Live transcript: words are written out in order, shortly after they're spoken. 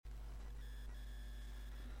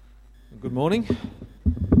Good morning.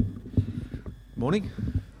 Morning.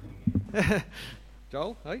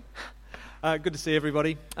 Joel, hey. Good to see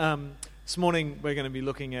everybody. This morning we're going to be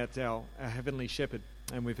looking at our Heavenly Shepherd,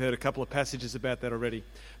 and we've heard a couple of passages about that already.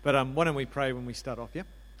 But why don't we pray when we start off, yeah?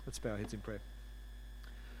 Let's bow our heads in prayer.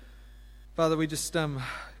 Father, we just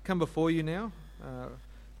come before you now,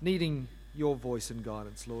 needing your voice and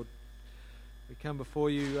guidance, Lord. We come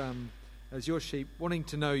before you as your sheep, wanting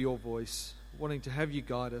to know your voice, wanting to have you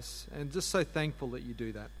guide us, and just so thankful that you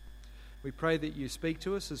do that. We pray that you speak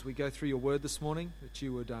to us as we go through your word this morning, that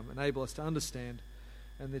you would enable us to understand,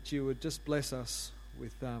 and that you would just bless us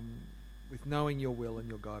with knowing your will and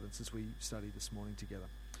your guidance as we study this morning together.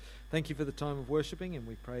 Thank you for the time of worshipping, and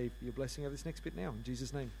we pray for your blessing over this next bit now. In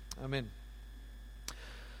Jesus' name, amen.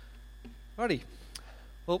 Alrighty.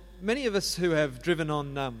 Well, many of us who have driven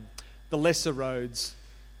on the lesser roads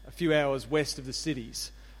a few hours west of the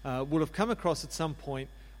cities would have come across at some point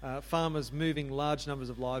farmers moving large numbers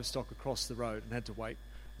of livestock across the road and had to wait.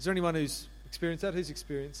 Is there anyone who's experienced that? Who's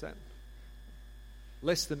experienced that?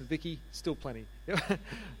 Less than Vicky? Still plenty.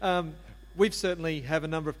 We've certainly have a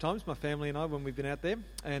number of times, my family and I, when we've been out there,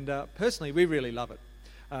 and personally we really love it.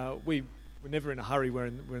 We're never in a hurry. We're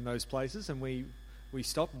in those places, and we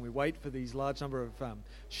stop and we wait for these large number of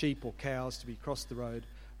sheep or cows to be across the road.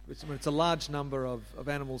 It's a large number of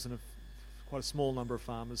animals and quite a small number of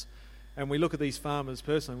farmers. And we look at these farmers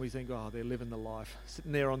personally and we think, oh, they're living the life,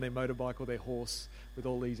 sitting there on their motorbike or their horse with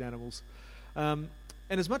all these animals. And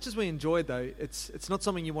as much as we enjoy it, though, it's not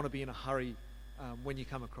something you want to be in a hurry when you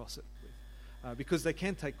come across it with, because they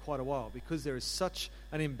can take quite a while, because there is such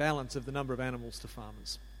an imbalance of the number of animals to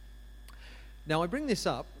farmers. Now, I bring this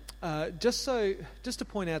up just to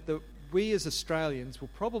point out that we as Australians will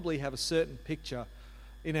probably have a certain picture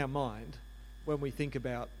in our mind when we think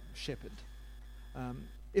about shepherd.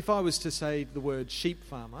 If I was to say the word sheep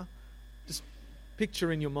farmer, just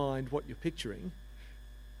picture in your mind what you're picturing.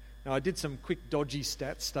 Now, I did some quick dodgy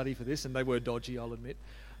stats study for this, and they were dodgy, I'll admit.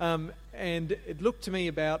 And it looked to me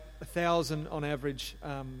about 1,000 on average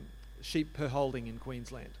sheep per holding in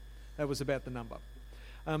Queensland. That was about the number.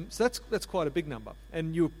 So that's quite a big number.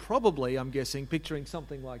 And you're probably, I'm guessing, picturing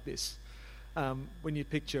something like this when you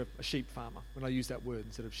picture a sheep farmer, when I use that word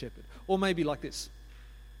instead of shepherd. Or maybe like this,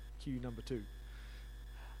 cue number 2.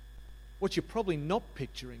 What you're probably not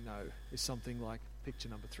picturing, though, is something like picture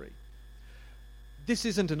number 3. This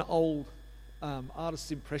isn't an old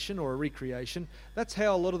artist's impression or a recreation. That's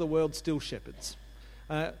how a lot of the world still shepherds.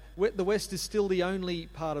 The West is still the only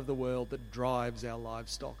part of the world that drives our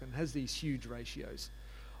livestock and has these huge ratios.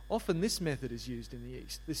 Often this method is used in the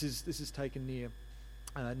East. This is taken near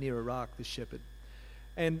Iraq, this shepherd.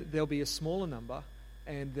 And there'll be a smaller number,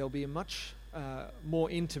 and there'll be a much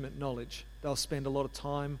more intimate knowledge. They'll spend a lot of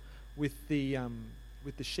time with the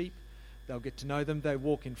sheep. They'll get to know them. They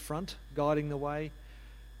walk in front, guiding the way.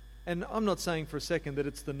 And I'm not saying for a second that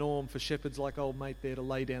it's the norm for shepherds like old mate there to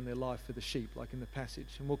lay down their life for the sheep, like in the passage,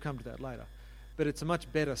 and we'll come to that later. But it's a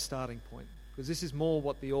much better starting point, because this is more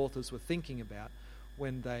what the authors were thinking about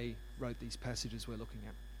when they wrote these passages we're looking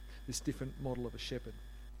at, this different model of a shepherd.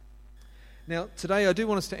 Now, today I do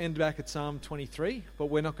want us to end back at Psalm 23, but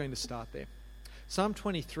we're not going to start there. Psalm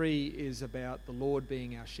 23 is about the Lord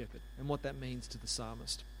being our shepherd and what that means to the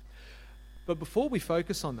psalmist. But before we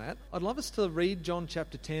focus on that, I'd love us to read John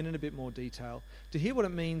chapter 10 in a bit more detail, to hear what it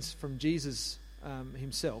means from Jesus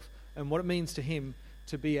himself and what it means to him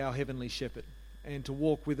to be our heavenly shepherd and to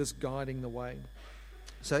walk with us, guiding the way.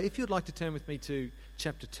 So if you'd like to turn with me to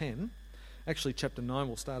chapter 10, actually chapter 9,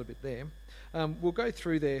 we'll start a bit there. We'll go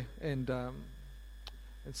through there and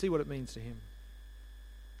see what it means to him.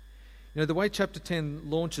 You know, the way chapter 10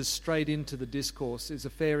 launches straight into the discourse is a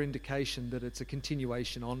fair indication that it's a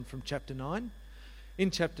continuation on from chapter 9.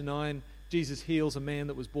 In chapter 9, Jesus heals a man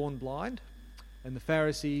that was born blind, and the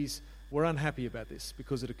Pharisees were unhappy about this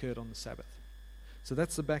because it occurred on the Sabbath. So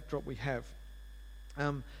that's the backdrop we have.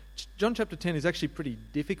 John chapter 10 is actually pretty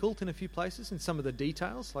difficult in a few places in some of the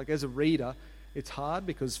details. Like as a reader, it's hard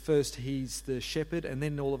because first he's the shepherd and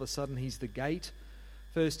then all of a sudden he's the gate.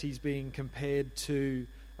 First he's being compared to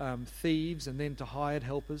thieves and then to hired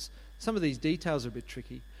helpers. Some of these details are a bit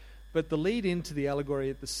tricky, but the lead into the allegory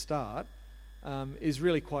at the start is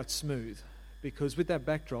really quite smooth, because with that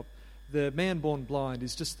backdrop, the man born blind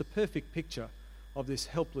is just the perfect picture of this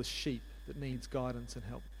helpless sheep that needs guidance and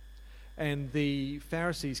help. And the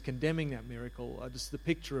Pharisees condemning that miracle are just the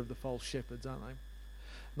picture of the false shepherds, aren't they?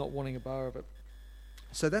 Not wanting a bar of it.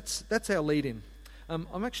 So that's our lead in.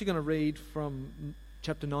 I'm actually going to read from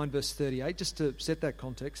chapter 9, verse 38, just to set that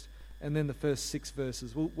context, and then the first 6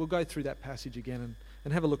 verses. We'll go through that passage again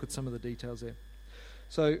and have a look at some of the details there.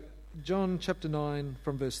 So John chapter 9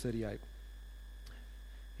 from verse 38.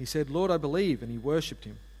 He said, "Lord, I believe," and he worshipped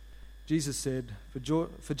him. Jesus said,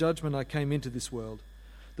 For judgment I came into this world,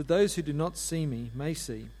 that those who do not see may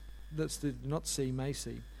see, and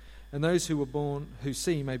those who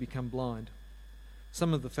see may become blind.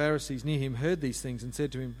 Some of the Pharisees near him heard these things and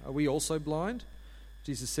said to him, "Are we also blind?"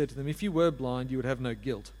 Jesus said to them, "If you were blind, you would have no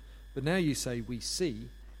guilt. But now you say, 'We see,'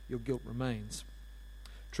 your guilt remains.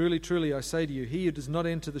 Truly, truly, I say to you, he who does not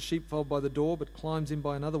enter the sheepfold by the door, but climbs in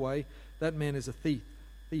by another way, that man is a thief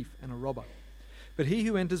and a robber. But he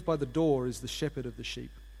who enters by the door is the shepherd of the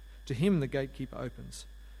sheep. To him the gatekeeper opens.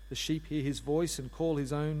 The sheep hear his voice and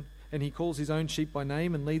he calls his own sheep by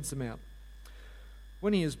name and leads them out.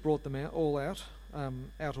 When he has brought them all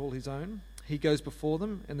his own, he goes before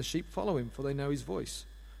them, and the sheep follow him, for they know his voice.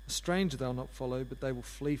 A stranger they will not follow, but they will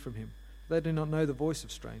flee from him. They do not know the voice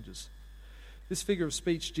of strangers." This figure of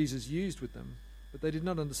speech Jesus used with them, but they did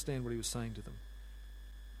not understand what he was saying to them.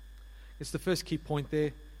 It's the first key point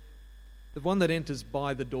there. The one that enters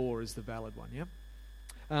by the door is the valid one,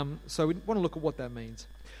 yeah? So we want to look at what that means.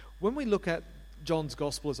 When we look at John's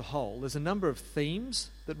Gospel as a whole, there's a number of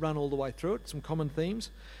themes that run all the way through it, some common themes,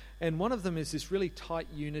 and one of them is this really tight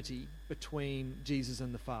unity between Jesus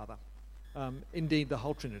and the Father, indeed the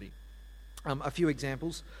whole Trinity. A few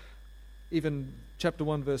examples. Even chapter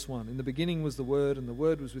 1, verse 1. In the beginning was the Word, and the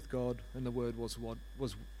Word was with God, and the Word was God.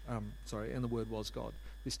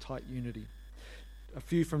 This tight unity. A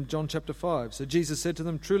few from John chapter 5. So Jesus said to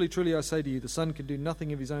them, "Truly, truly, I say to you, the Son can do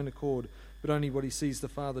nothing of his own accord, but only what he sees the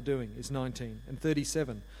Father doing," is 19. And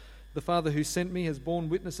 37. "The Father who sent me has borne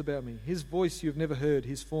witness about me. His voice you have never heard,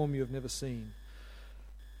 his form you have never seen."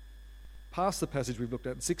 Past the passage we've looked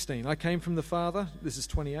at in 16. "I came from the Father," this is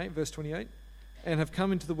 28, verse 28, "and have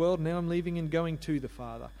come into the world. Now I'm leaving and going to the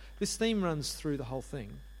Father." This theme runs through the whole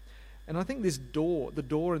thing. And I think the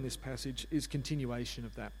door in this passage is continuation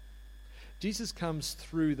of that. Jesus comes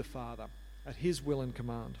through the Father at his will and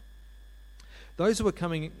command. Those who are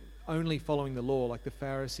coming only following the law, like the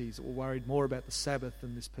Pharisees, or worried more about the Sabbath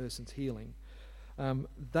than this person's healing,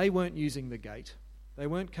 they weren't using the gate. They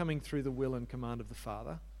weren't coming through the will and command of the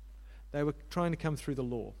Father. They were trying to come through the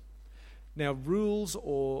law. Now, rules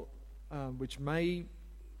which may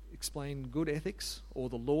explain good ethics, or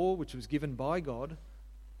the law which was given by God,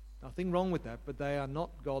 nothing wrong with that, but they are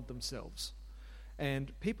not God themselves.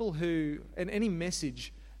 And any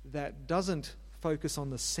message that doesn't focus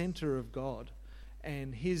on the center of God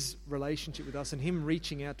and his relationship with us and him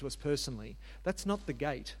reaching out to us personally, that's not the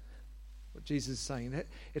gate, what Jesus is saying.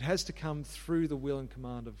 It has to come through the will and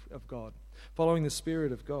command of God, following the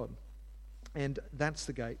Spirit of God. And that's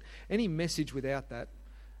the gate. Any message without that,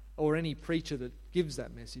 or any preacher that gives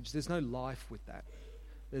that message, there's no life with that.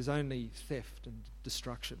 There's only theft and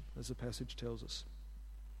destruction, as the passage tells us.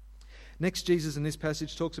 Next, Jesus in this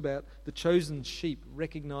passage talks about the chosen sheep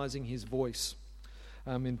recognizing his voice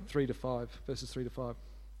in 3 to 5, verses 3 to 5.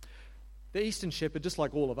 The Eastern shepherd, just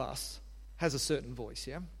like all of us, has a certain voice,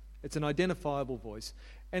 yeah? It's an identifiable voice.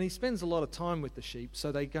 And he spends a lot of time with the sheep,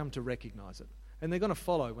 so they come to recognize it. And they're going to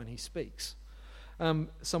follow when he speaks.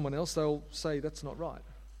 Someone else, they'll say, "That's not right."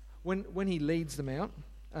 When he leads them out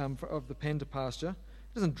of the pen to pasture,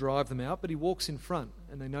 he doesn't drive them out, but he walks in front,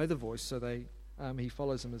 and they know the voice, so he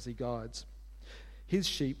follows them as he guides. His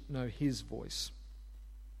sheep know his voice.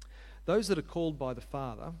 Those that are called by the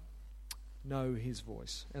Father know his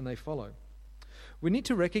voice, and they follow. We need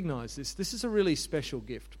to recognize this. This is a really special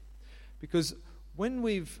gift, because when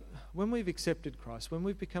we've accepted Christ, when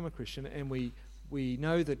we've become a Christian, and we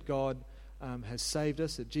know that God has saved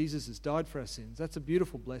us, that Jesus has died for our sins, that's a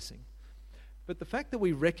beautiful blessing. But the fact that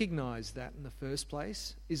we recognize that in the first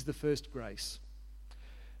place is the first grace.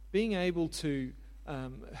 Being able to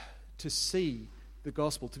see the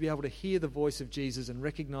gospel, to be able to hear the voice of Jesus and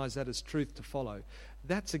recognize that as truth to follow,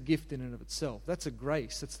 that's a gift in and of itself. That's a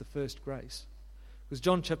grace. That's the first grace. Because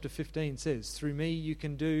John chapter 15 says,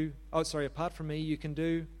 apart from me you can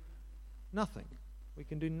do nothing. We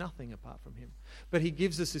can do nothing apart from him. But he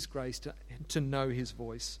gives us this grace to know his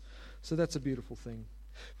voice. So that's a beautiful thing.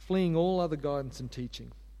 Fleeing all other guidance and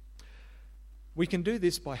teaching. We can do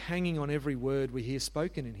this by hanging on every word we hear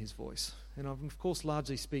spoken in his voice. And I'm, of course,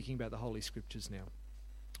 largely speaking about the Holy Scriptures now.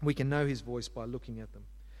 We can know his voice by looking at them.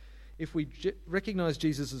 If we recognize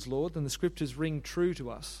Jesus as Lord, then the Scriptures ring true to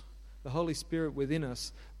us. The Holy Spirit within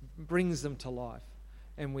us brings them to life.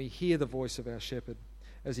 And we hear the voice of our shepherd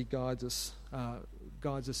as he guides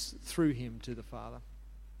us through him to the Father.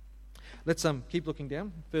 Let's keep looking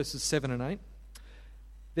down, verses 7 and 8.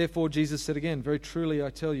 Therefore Jesus said again, very truly I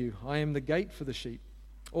tell you, I am the gate for the sheep.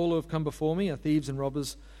 All who have come before me are thieves and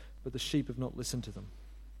robbers, but the sheep have not listened to them.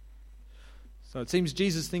 So it seems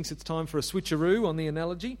Jesus thinks it's time for a switcheroo on the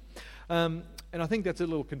analogy. And I think that's a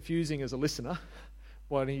little confusing as a listener,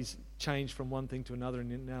 why he's changed from one thing to another in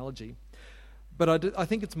the analogy. But I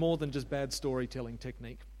think it's more than just bad storytelling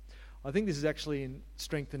technique. I think this is actually in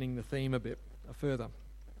strengthening the theme a bit further.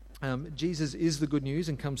 Jesus is the good news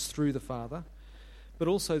and comes through the Father, but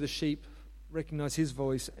also the sheep recognise his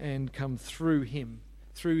voice and come through him,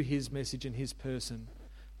 through his message and his person,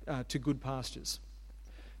 to good pastures.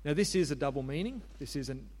 Now this is a double meaning. This is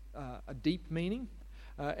a deep meaning.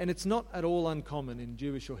 And it's not at all uncommon in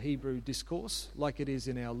Jewish or Hebrew discourse like it is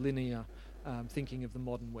in our linear thinking of the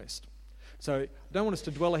modern West. So I don't want us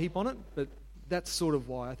to dwell a heap on it, but that's sort of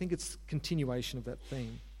why. I think it's continuation of that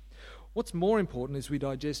theme. What's more important is we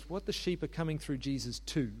digest what the sheep are coming through Jesus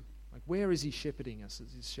to. Like, where is he shepherding us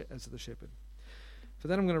as the shepherd? For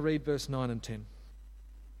that I'm going to read verse 9 and 10.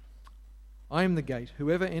 I am the gate.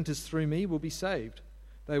 Whoever enters through me will be saved.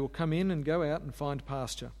 They will come in and go out and find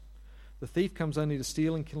pasture. The thief comes only to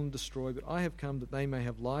steal and kill and destroy, but I have come that they may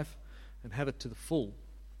have life and have it to the full.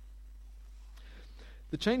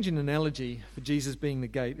 The change in analogy for Jesus being the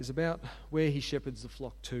gate is about where he shepherds the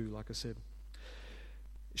flock to, like I said.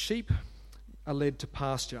 Sheep are led to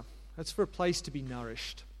pasture. That's for a place to be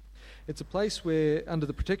nourished. It's a place where, under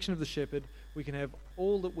the protection of the shepherd, we can have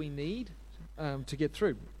all that we need to get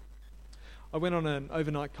through. I went on an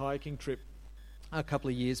overnight kayaking trip a couple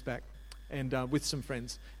of years back, and with some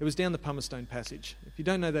friends. It was down the Pumicestone Passage. If you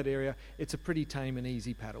don't know that area, it's a pretty tame and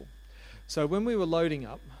easy paddle. So when we were loading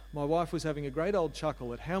up, my wife was having a great old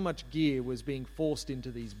chuckle at how much gear was being forced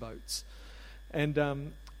into these boats. And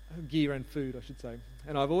gear and food, I should say.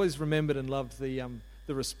 And I've always remembered and loved the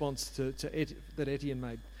response that Etienne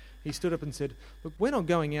made. He stood up and said, "Look, we're not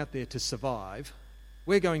going out there to survive.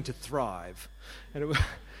 We're going to thrive."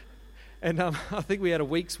 And I think we had a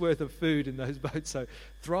week's worth of food in those boats, so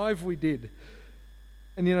thrive we did.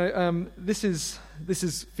 And this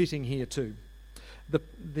is fitting here too.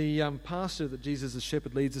 The pasture that Jesus as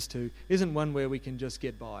shepherd leads us to isn't one where we can just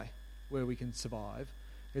get by, where we can survive.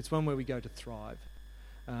 It's one where we go to thrive.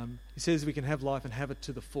 He says we can have life and have it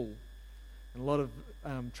to the full. And a lot of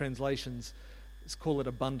translations call it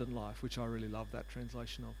abundant life, which I really love that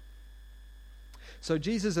translation of. So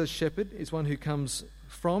Jesus as shepherd is one who comes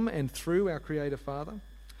from and through our Creator Father,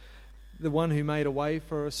 the one who made a way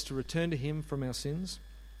for us to return to him from our sins.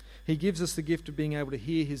 He gives us the gift of being able to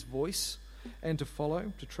hear his voice and to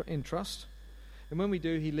follow in trust. And when we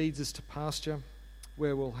do, he leads us to pasture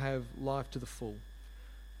where we'll have life to the full.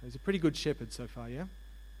 He's a pretty good shepherd so far, yeah?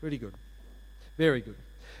 Pretty good. Very good.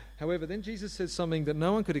 However, then Jesus says something that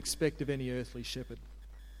no one could expect of any earthly shepherd.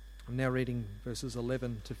 I'm now reading verses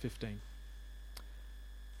 11 to 15.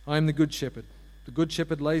 I am the good shepherd. The good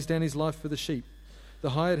shepherd lays down his life for the sheep.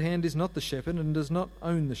 The hired hand is not the shepherd and does not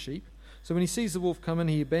own the sheep. So when he sees the wolf coming,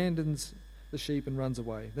 he abandons the sheep and runs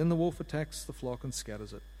away. Then the wolf attacks the flock and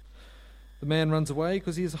scatters it. The man runs away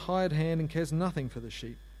because he is a hired hand and cares nothing for the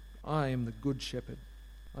sheep. I am the good shepherd.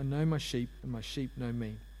 I know my sheep and my sheep know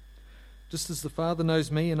me. Just as the Father knows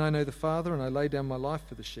me and I know the Father, and I lay down my life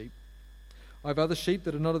for the sheep. I have other sheep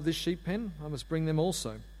that are not of this sheep pen. I must bring them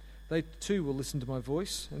also. They too will listen to my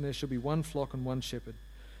voice, and there shall be one flock and one shepherd.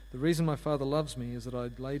 The reason my Father loves me is that I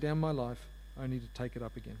lay down my life only to take it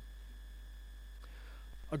up again.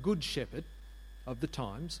 A good shepherd of the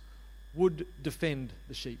times would defend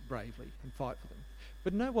the sheep bravely and fight for them,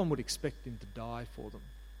 but no one would expect him to die for them.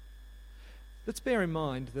 Let's bear in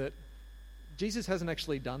mind that Jesus hasn't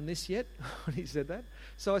actually done this yet when he said that,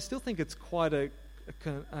 so I still think it's quite a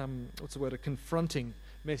confronting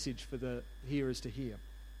message for the hearers to hear.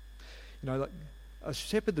 Like a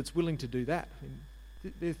shepherd that's willing to do that. I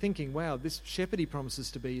mean, they're thinking, wow, this shepherd he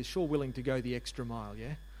promises to be is sure willing to go the extra mile,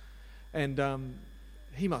 yeah? And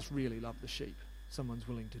he must really love the sheep. Someone's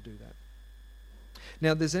willing to do that.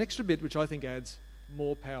 Now, there's an extra bit which I think adds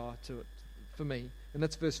more power to it for me, and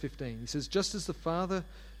that's verse 15. He says, just as the Father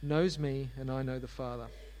knows me and I know the Father.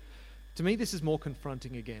 To me, this is more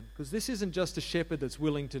confronting again, because this isn't just a shepherd that's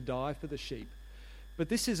willing to die for the sheep, but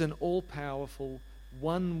this is an all-powerful,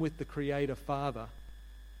 one with the Creator Father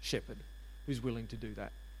shepherd who's willing to do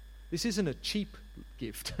that. This isn't a cheap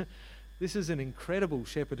gift. This is an incredible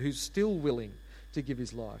shepherd who's still willing to give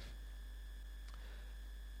his life.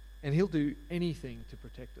 And he'll do anything to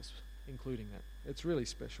protect us, including that. It's really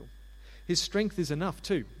special. His strength is enough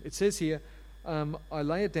too. It says here, I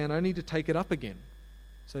lay it down only to take it up again.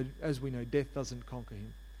 So as we know, death doesn't conquer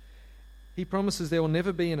him. He promises there will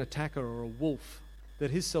never be an attacker or a wolf that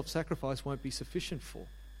his self-sacrifice won't be sufficient for.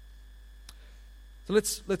 So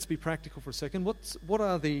let's be practical for a second. What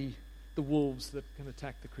are the wolves that can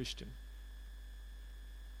attack the Christian?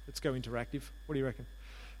 Let's go interactive. What do you reckon?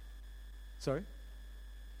 Sorry?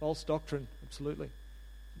 False doctrine, absolutely.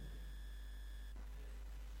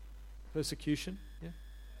 Persecution, yeah.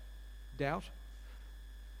 Doubt.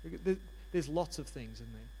 There's lots of things in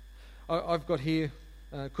there. I've got here,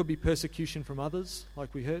 could be persecution from others,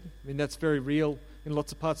 like we heard. I mean, that's very real in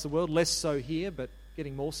lots of parts of the world. Less so here, but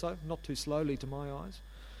getting more so. Not too slowly to my eyes.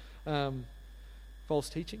 False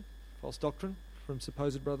teaching, false doctrine from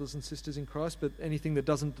supposed brothers and sisters in Christ, but anything that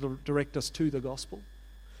doesn't direct us to the gospel.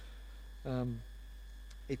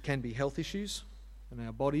 It can be health issues in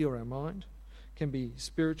our body or our mind. It can be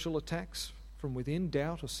spiritual attacks from within,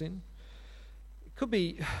 doubt or sin. It could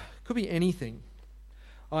be anything,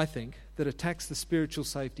 I think, that attacks the spiritual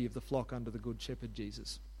safety of the flock under the Good Shepherd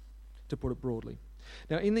Jesus, to put it broadly.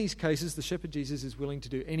 Now, in these cases, the Shepherd Jesus is willing to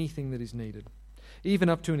do anything that is needed, even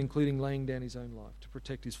up to and including laying down his own life to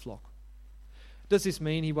protect his flock. Does this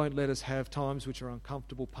mean he won't let us have times which are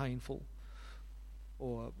uncomfortable, painful,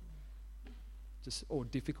 or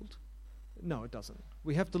difficult? No, it doesn't.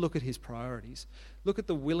 We have to look at his priorities. Look at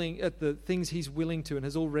the things he's willing to and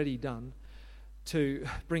has already done to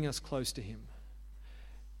bring us close to him.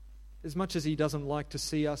 As much as he doesn't like to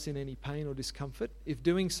see us in any pain or discomfort, if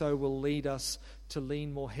doing so will lead us to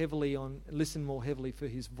listen more heavily for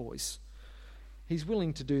his voice, he's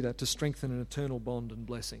willing to do that to strengthen an eternal bond and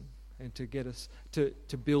blessing and to get us to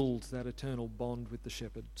build that eternal bond with the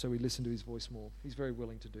shepherd so we listen to his voice more. He's very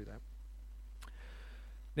willing to do that.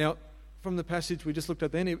 Now, from the passage we just looked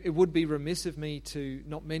at then, it would be remiss of me to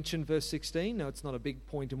not mention verse 16. Now, it's not a big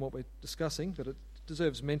point in what we're discussing, but it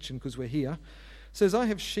deserves mention because we're here. It says, I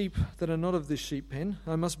have sheep that are not of this sheep pen.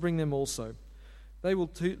 I must bring them also.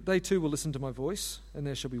 They too will listen to my voice, and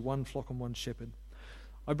there shall be one flock and one shepherd.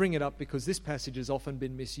 I bring it up because this passage has often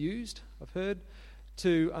been misused, I've heard,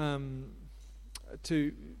 to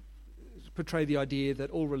portray the idea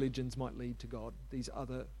that all religions might lead to God, these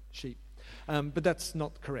other sheep. But that's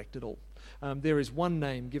not correct at all. There is one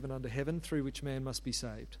name given under heaven through which man must be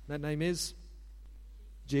saved. That name is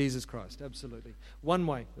Jesus Christ, absolutely. One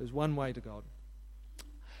way. There's one way to God.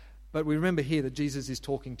 But we remember here that Jesus is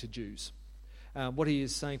talking to Jews. What he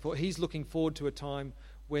is saying, he's looking forward to a time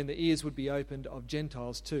when the ears would be opened of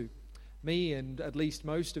Gentiles too. Me and at least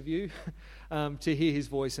most of you, to hear his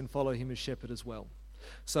voice and follow him as shepherd as well.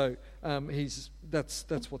 So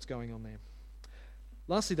that's what's going on there.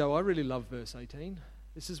 Lastly, though, I really love verse 18.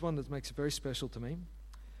 This is one that makes it very special to me. It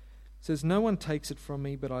says, no one takes it from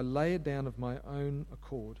me, but I lay it down of my own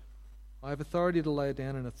accord. I have authority to lay it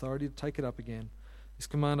down and authority to take it up again. This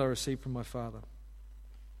command I received from my Father.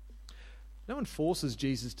 No one forces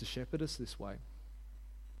Jesus to shepherd us this way.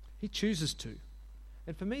 He chooses to.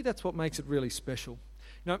 And for me, that's what makes it really special.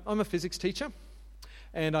 You know, I'm a physics teacher,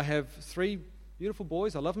 and I have 3 beautiful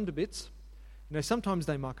boys. I love them to bits. You know, sometimes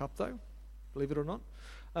they muck up, though, believe it or not.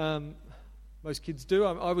 Most kids do.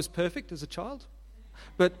 I was perfect as a child.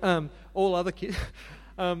 But all other kids,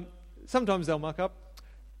 sometimes they'll muck up.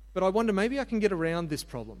 But I wonder, maybe I can get around this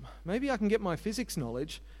problem. Maybe I can get my physics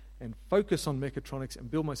knowledge and focus on mechatronics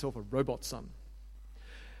and build myself a robot son.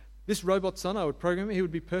 This robot son, I would program him. He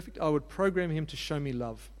would be perfect. I would program him to show me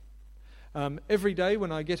love. Every day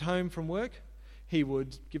when I get home from work, he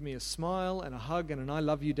would give me a smile and a hug and an I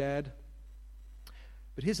love you, Dad.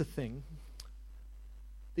 But here's the thing.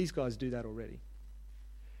 These guys do that already.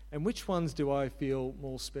 And which ones do I feel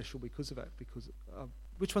more special because of that?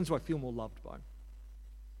 Which ones do I feel more loved by?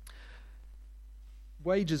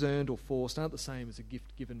 Wages earned or forced aren't the same as a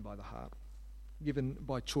gift given by the heart. Given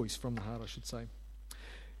by choice from the heart, I should say.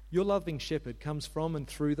 Your loving shepherd comes from and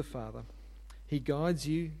through the Father. He guides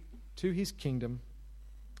you to his kingdom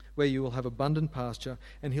where you will have abundant pasture,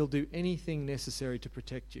 and he'll do anything necessary to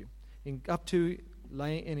protect you, up to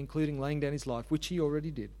and including laying down his life, which he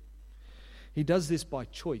already did. He does this by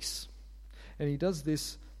choice, and he does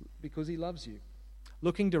this because he loves you,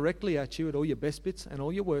 looking directly at you at all your best bits and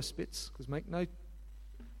all your worst bits, because make no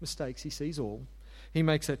mistakes, he sees all. He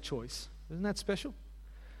makes that choice. Isn't that special?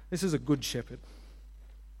 This is a good shepherd.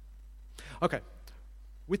 Okay,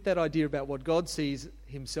 with that idea about what God sees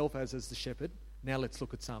himself as the shepherd, now let's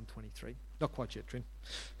look at Psalm 23. Not quite yet, Trin.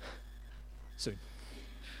 Soon.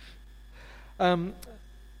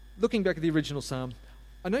 Looking back at the original psalm,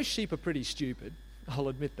 I know sheep are pretty stupid, I'll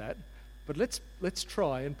admit that, but let's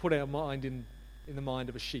try and put our mind in the mind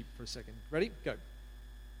of a sheep for a second. Ready? Go.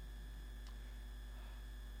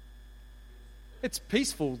 It's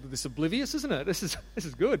peaceful, this oblivious, isn't it? This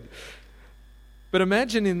is good. But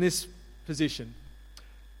imagine in this position,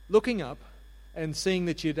 looking up and seeing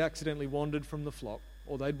that you'd accidentally wandered from the flock,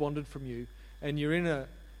 or they'd wandered from you, and you're in a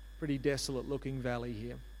pretty desolate looking valley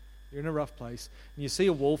here. You're in a rough place, and you see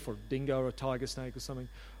a wolf or a dingo or a tiger snake or something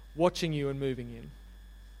watching you and moving in.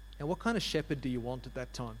 Now, what kind of shepherd do you want at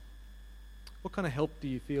that time? What kind of help do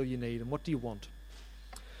you feel you need, and what do you want?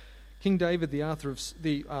 King David, the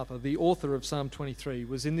author of Psalm 23,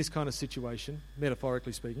 was in this kind of situation,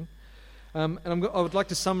 metaphorically speaking. I would like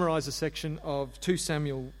to summarise a section of 2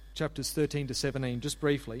 Samuel chapters 13 to 17, just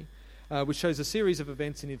briefly, which shows a series of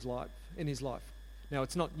events in his life. Now,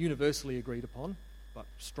 it's not universally agreed upon, but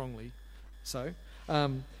strongly so.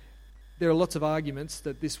 There are lots of arguments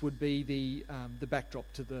that this would be the backdrop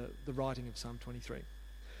to the writing of Psalm 23.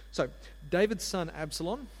 So, David's son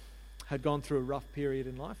Absalom had gone through a rough period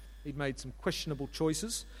in life. He'd made some questionable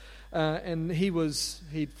choices, and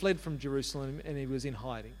he'd fled from Jerusalem, and he was in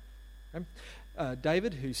hiding. Okay?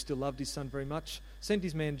 David, who still loved his son very much, sent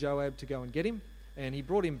his man Joab to go and get him, and he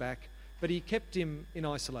brought him back, but he kept him in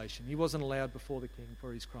isolation. He wasn't allowed before the king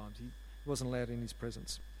for his crimes. He wasn't allowed in his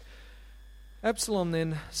presence. Absalom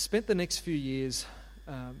then spent the next few years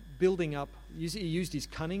building up. He used his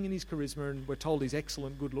cunning and his charisma, and we're told his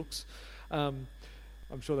excellent good looks. I'm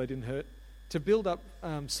sure they didn't hurt. To build up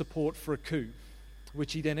support for a coup,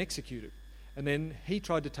 which he then executed. And then he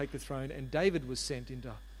tried to take the throne, and David was sent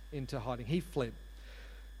into hiding. He fled.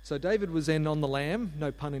 So David was then on the lam,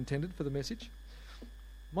 no pun intended for the message.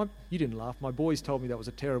 You didn't laugh. My boys told me that was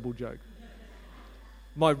a terrible joke.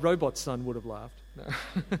 My robot son would have laughed. No.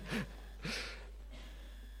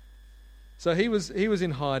 So he was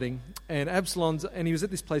in hiding, and he was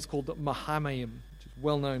at this place called Mahanaim, which is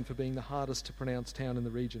well known for being the hardest to pronounce town in the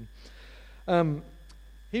region.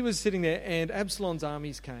 He was sitting there, and Absalom's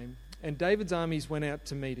armies came, and David's armies went out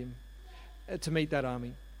to meet him, to meet that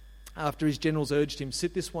army. After his generals urged him,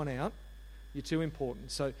 sit this one out, you're too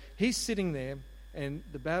important. So he's sitting there, and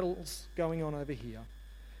the battle's going on over here.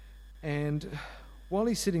 And while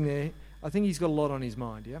he's sitting there, I think he's got a lot on his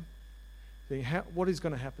mind, yeah? What is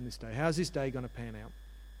going to happen this day? How's this day going to pan out?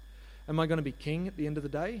 Am I going to be king at the end of the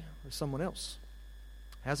day, or someone else?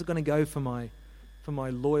 How's it going to go for my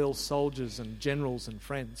loyal soldiers and generals and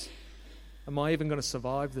friends? Am I even going to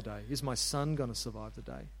survive the day? Is my son going to survive the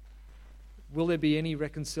day? Will there be any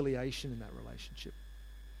reconciliation in that relationship?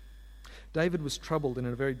 David was troubled and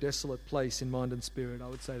in a very desolate place in mind and spirit, I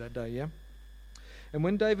would say, that day, yeah? And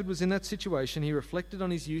when David was in that situation, he reflected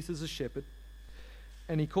on his youth as a shepherd,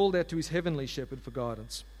 and he called out to his heavenly shepherd for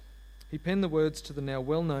guidance. He penned the words to the now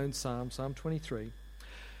well-known Psalm 23.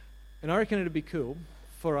 And I reckon it'd be cool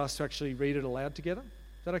for us to actually read it aloud together.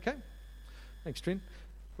 Is that okay? Thanks, Trin.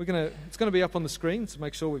 It's going to be up on the screen, so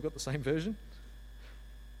make sure we've got the same version.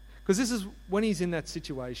 Because this is when he's in that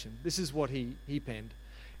situation. This is what he penned.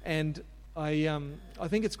 And I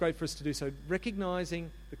think it's great for us to do so,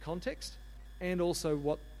 recognising the context and also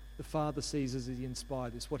what the Father sees as he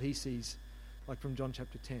inspired this, what he sees, like from John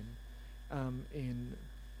chapter 10, in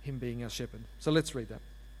him being our shepherd. So let's read that.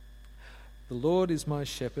 The Lord is my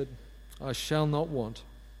shepherd, I shall not want.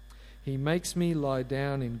 He makes me lie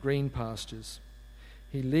down in green pastures.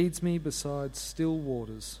 He leads me beside still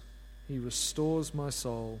waters. He restores my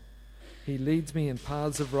soul. He leads me in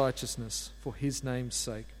paths of righteousness for his name's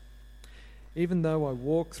sake. Even though I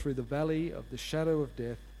walk through the valley of the shadow of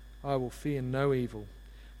death, I will fear no evil,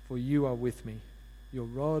 for you are with me. Your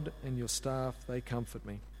rod and your staff, they comfort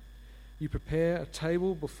me. You prepare a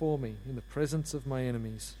table before me in the presence of my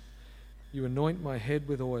enemies. You anoint my head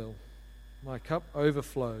with oil. My cup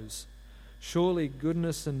overflows. Surely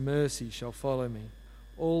goodness and mercy shall follow me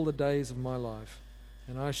all the days of my life,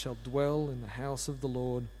 and I shall dwell in the house of the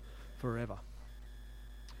Lord forever.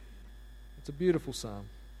 It's a beautiful psalm.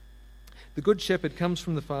 The Good Shepherd comes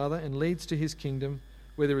from the Father and leads to his kingdom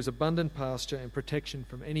where there is abundant pasture and protection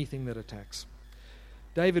from anything that attacks.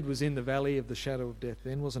 David was in the valley of the shadow of death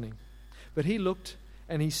then, wasn't he? But he looked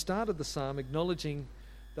and he started the psalm acknowledging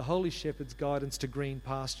the Holy Shepherd's guidance to green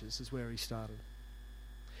pastures is where he started.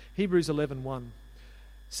 Hebrews 11:1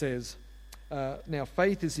 says, now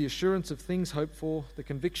faith is the assurance of things hoped for, the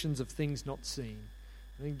convictions of things not seen.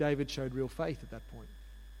 I think David showed real faith at that point.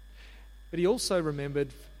 But he also remembered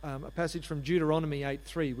a passage from Deuteronomy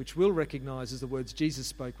 8:3, which we'll recognise as the words Jesus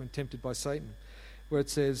spoke when tempted by Satan, where it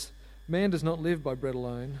says, man does not live by bread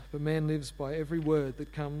alone, but man lives by every word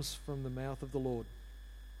that comes from the mouth of the Lord.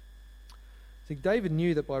 I think David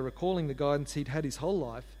knew that by recalling the guidance he'd had his whole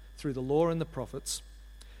life through the law and the prophets,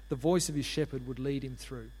 the voice of his shepherd would lead him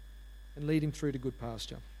through to good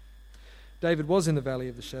pasture. David was in the valley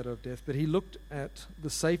of the shadow of death, but he looked at the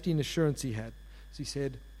safety and assurance he had. As he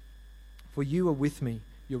said, for you are with me,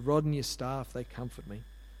 your rod and your staff, they comfort me.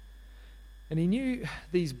 And he knew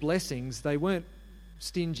these blessings, they weren't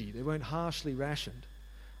stingy, they weren't harshly rationed.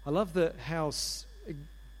 I love how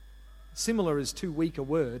Similar is too weak a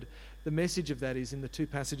word. The message of that is in the two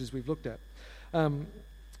passages we've looked at.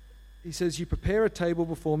 He says, you prepare a table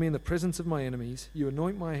before me in the presence of my enemies. You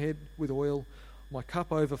anoint my head with oil. My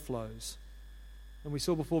cup overflows. And we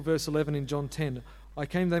saw before verse 11 in John 10, I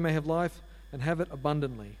came they may have life and have it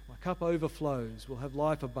abundantly. My cup overflows. We'll have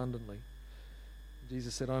life abundantly.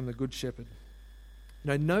 Jesus said, I'm the good shepherd.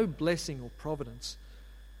 No blessing or providence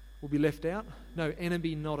will be left out. No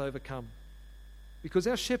enemy not overcome. Because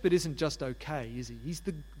our shepherd isn't just okay, is he? He's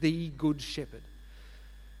the good shepherd.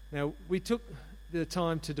 Now, we took the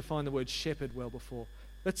time to define the word shepherd well before.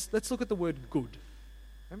 Let's look at the word good.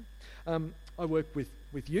 Okay? I work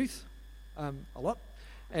with youth a lot.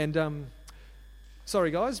 And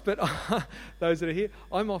sorry guys, but those that are here,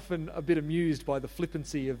 I'm often a bit amused by the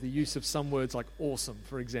flippancy of the use of some words like awesome,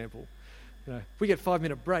 for example. If we get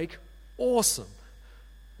 5-minute break, awesome.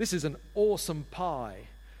 This is an awesome pie.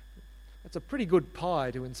 That's a pretty good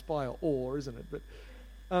pie to inspire awe, isn't it?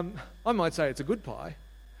 But I might say it's a good pie,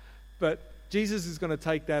 but Jesus is going to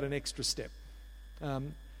take that an extra step.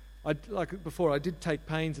 Like before, I did take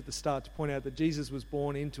pains at the start to point out that Jesus was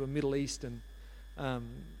born into a Middle Eastern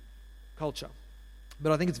culture.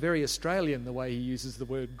 But I think it's very Australian the way he uses the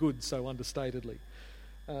word good so understatedly.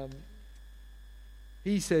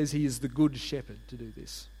 He says he is the good shepherd to do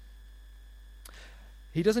this.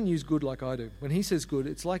 He doesn't use good like I do. When he says good,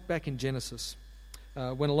 it's like back in Genesis,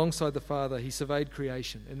 when alongside the Father he surveyed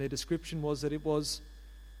creation, and their description was that it was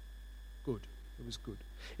good. It was good.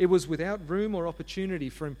 It was without room or opportunity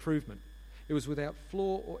for improvement. It was without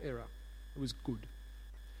flaw or error. It was good.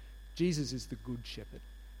 Jesus is the good shepherd.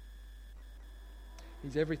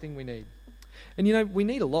 He's everything we need. And we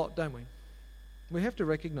need a lot, don't we? We have to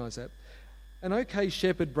recognise that. An okay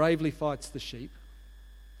shepherd bravely fights the sheep,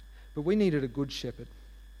 but we needed a good shepherd,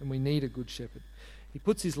 and we need a good shepherd. He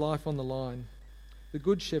puts his life on the line. The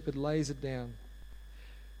good shepherd lays it down.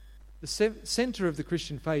 The centre of the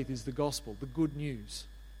Christian faith is the gospel, the good news,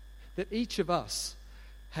 that each of us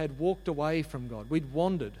had walked away from God. We'd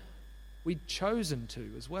wandered. We'd chosen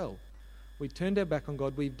to as well. We'd turned our back on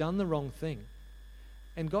God. We've done the wrong thing.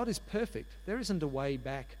 And God is perfect. There isn't a way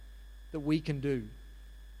back that we can do.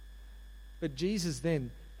 But Jesus then,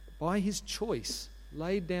 by his choice,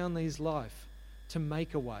 laid down his life to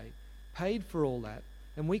make a way, paid for all that,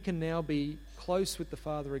 and we can now be close with the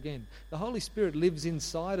Father again. The Holy Spirit lives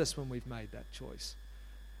inside us when we've made that choice.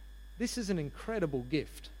 This is an incredible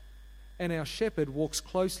gift, and our shepherd walks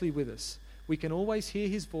closely with us. We can always hear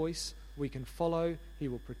his voice, we can follow, he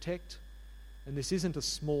will protect, and this isn't a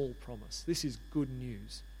small promise. This is good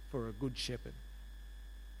news for a good shepherd.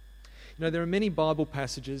 There are many Bible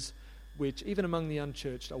passages which, even among the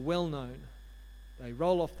unchurched, are well known. They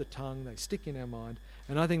roll off the tongue, they stick in our mind,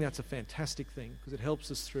 and I think that's a fantastic thing because it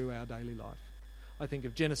helps us through our daily life. I think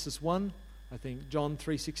of Genesis 1, I think John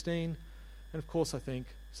 3:16, and of course I think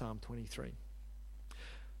Psalm 23.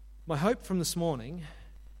 My hope from this morning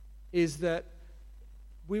is that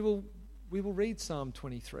we will read Psalm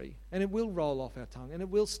 23, and it will roll off our tongue, and it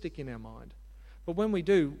will stick in our mind. But when we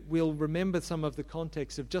do, we'll remember some of the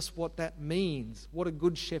context of just what that means, what a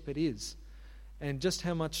good shepherd is, and just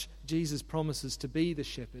how much Jesus promises to be the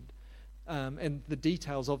shepherd, and the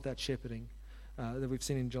details of that shepherding that we've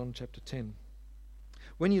seen in John chapter 10.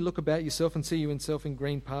 When you look about yourself and see yourself in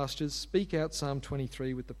green pastures, speak out Psalm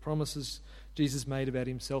 23 with the promises Jesus made about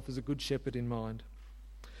himself as a good shepherd in mind,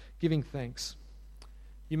 giving thanks.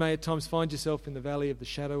 You may at times find yourself in the valley of the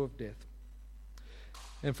shadow of death.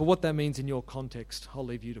 And for what that means in your context, I'll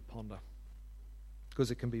leave you to ponder,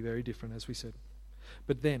 because it can be very different, as we said.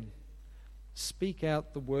 But then, speak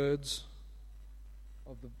out the words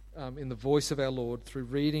of in the voice of our Lord through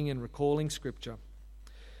reading and recalling Scripture,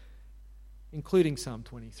 including Psalm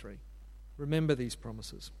 23. Remember these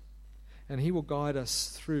promises, and he will guide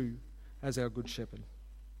us through as our good shepherd.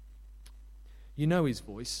 You know his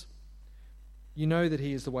voice. You know that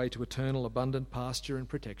he is the way to eternal, abundant pasture and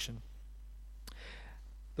protection.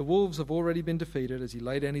 The wolves have already been defeated as he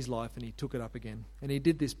laid down his life and he took it up again. And he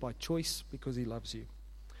did this by choice because he loves you.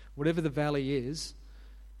 Whatever the valley is,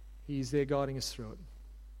 he is there guiding us through it.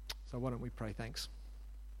 So why don't we pray? Thanks.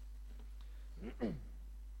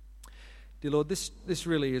 Dear Lord, this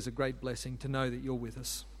really is a great blessing to know that you're with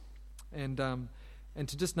us. And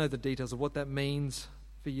to just know the details of what that means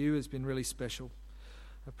for you has been really special.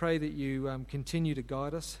 I pray that you continue to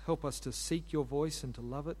guide us, help us to seek your voice and to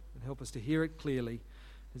love it, and help us to hear it clearly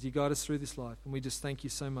as you guide us through this life. And we just thank you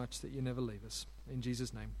so much that you never leave us. In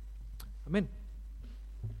Jesus' name, amen.